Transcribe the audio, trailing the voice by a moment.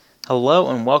Hello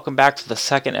and welcome back to the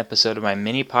second episode of my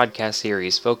mini podcast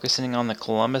series focusing on the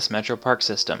Columbus Metro Park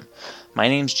system. My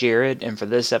name's Jared, and for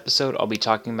this episode I'll be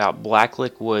talking about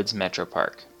Blacklick Woods Metro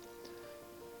Park.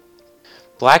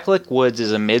 Blacklick Woods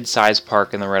is a mid-sized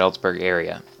park in the Reynoldsburg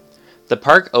area. The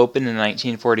park opened in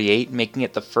 1948, making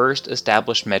it the first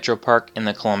established metro park in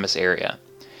the Columbus area.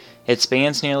 It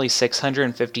spans nearly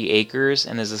 650 acres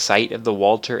and is the site of the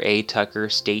Walter A. Tucker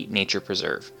State Nature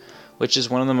Preserve, which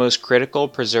is one of the most critical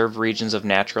preserved regions of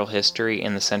natural history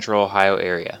in the central Ohio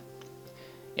area.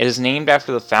 It is named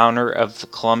after the founder of the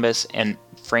Columbus and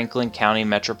Franklin County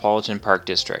Metropolitan Park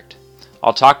District.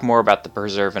 I'll talk more about the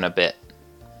preserve in a bit.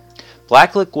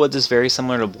 Blacklick Woods is very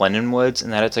similar to Blendon Woods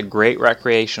in that it's a great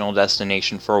recreational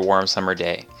destination for a warm summer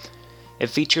day.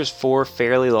 It features 4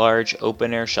 fairly large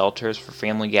open-air shelters for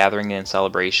family gathering and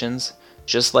celebrations,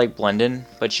 just like Blendon,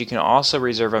 but you can also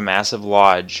reserve a massive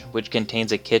lodge, which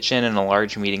contains a kitchen and a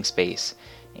large meeting space,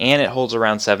 and it holds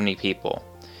around 70 people.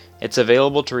 It's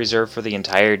available to reserve for the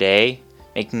entire day,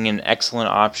 making it an excellent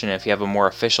option if you have a more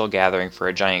official gathering for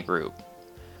a giant group.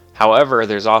 However,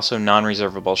 there's also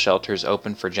non-reservable shelters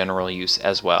open for general use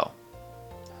as well.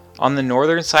 On the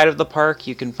northern side of the park,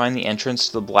 you can find the entrance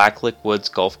to the Blacklick Woods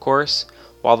Golf Course,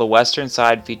 while the western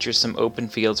side features some open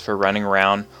fields for running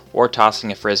around or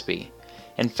tossing a frisbee.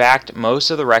 In fact, most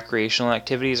of the recreational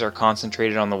activities are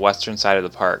concentrated on the western side of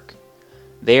the park.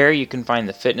 There you can find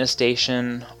the fitness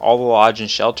station, all the lodge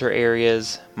and shelter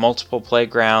areas, multiple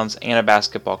playgrounds, and a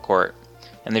basketball court.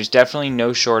 And there's definitely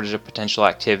no shortage of potential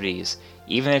activities,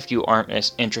 even if you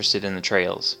aren't interested in the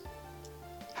trails.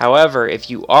 However, if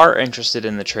you are interested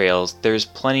in the trails, there's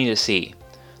plenty to see.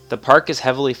 The park is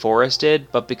heavily forested,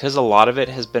 but because a lot of it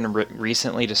has been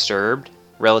recently disturbed,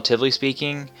 relatively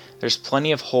speaking, there's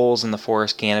plenty of holes in the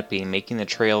forest canopy, making the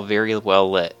trail very well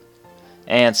lit.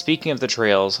 And speaking of the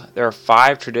trails, there are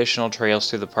 5 traditional trails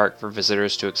through the park for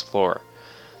visitors to explore.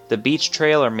 The Beach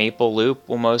Trail or Maple Loop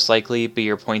will most likely be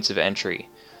your points of entry.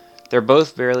 They're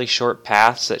both fairly short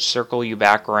paths that circle you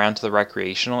back around to the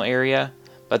recreational area,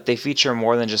 but they feature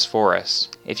more than just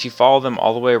forest. If you follow them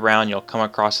all the way around, you'll come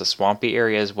across a swampy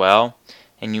area as well,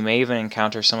 and you may even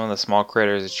encounter some of the small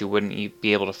critters that you wouldn't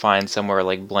be able to find somewhere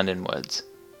like Blendon Woods.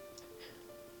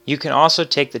 You can also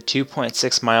take the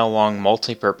 2.6 mile long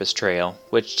multi-purpose trail,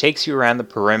 which takes you around the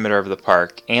perimeter of the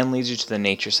park and leads you to the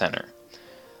Nature Center.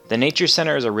 The Nature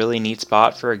Center is a really neat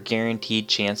spot for a guaranteed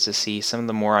chance to see some of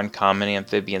the more uncommon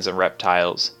amphibians and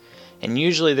reptiles, and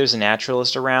usually there's a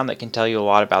naturalist around that can tell you a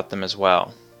lot about them as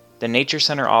well. The Nature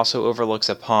Center also overlooks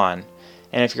a pond,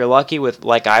 and if you're lucky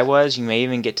like I was, you may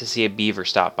even get to see a beaver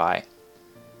stop by.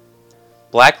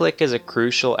 Blacklick is a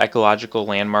crucial ecological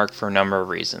landmark for a number of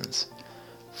reasons.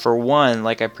 For one,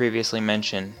 like I previously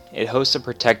mentioned, it hosts a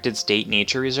protected state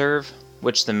nature reserve,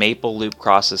 which the Maple Loop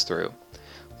crosses through.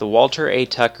 The Walter A.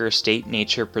 Tucker State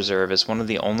Nature Preserve is one of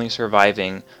the only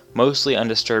surviving, mostly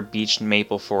undisturbed beech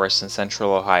maple forests in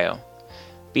central Ohio.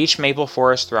 Beech maple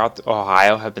forests throughout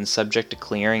Ohio have been subject to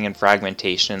clearing and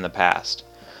fragmentation in the past.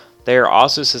 They are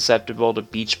also susceptible to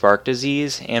beech bark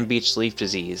disease and beech leaf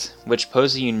disease, which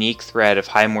pose a unique threat of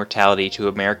high mortality to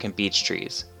American beech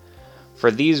trees. For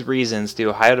these reasons, the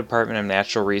Ohio Department of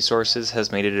Natural Resources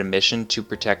has made it a mission to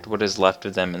protect what is left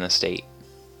of them in the state.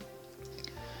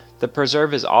 The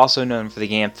preserve is also known for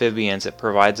the amphibians it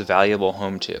provides a valuable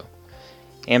home to.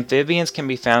 Amphibians can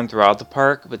be found throughout the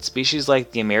park, but species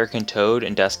like the American toad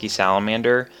and dusky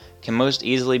salamander can most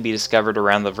easily be discovered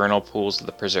around the vernal pools of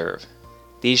the preserve.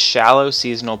 These shallow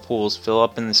seasonal pools fill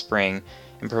up in the spring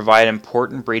and provide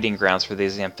important breeding grounds for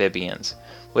these amphibians,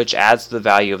 which adds to the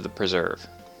value of the preserve.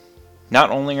 Not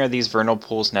only are these vernal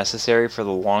pools necessary for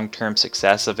the long-term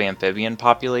success of amphibian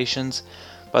populations,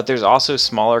 but there's also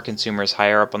smaller consumers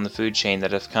higher up on the food chain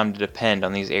that have come to depend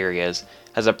on these areas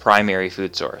as a primary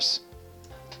food source.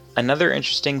 Another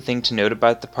interesting thing to note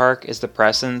about the park is the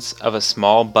presence of a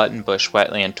small buttonbush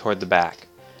wetland toward the back.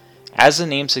 As the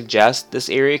name suggests, this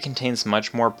area contains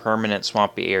much more permanent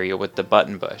swampy area with the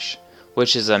buttonbush,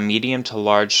 which is a medium to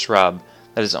large shrub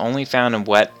that is only found in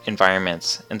wet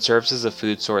environments and serves as a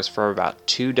food source for about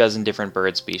 24 different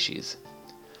bird species.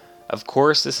 Of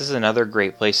course, this is another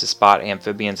great place to spot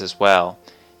amphibians as well,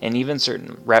 and even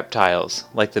certain reptiles,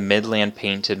 like the Midland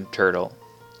painted turtle.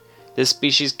 This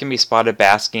species can be spotted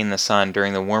basking in the sun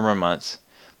during the warmer months,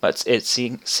 but it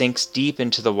sinks deep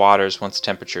into the waters once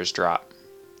temperatures drop.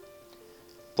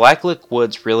 Blacklick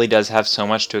Woods really does have so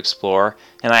much to explore,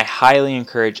 and I highly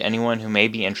encourage anyone who may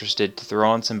be interested to throw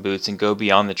on some boots and go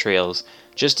beyond the trails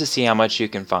just to see how much you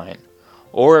can find.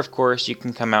 Or, of course, you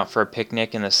can come out for a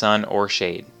picnic in the sun or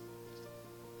shade.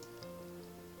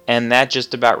 And that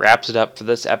just about wraps it up for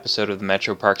this episode of the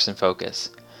Metro Parks in Focus.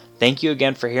 Thank you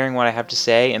again for hearing what I have to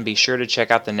say, and be sure to check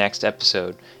out the next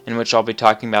episode, in which I'll be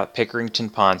talking about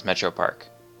Pickerington Ponds Metro Park.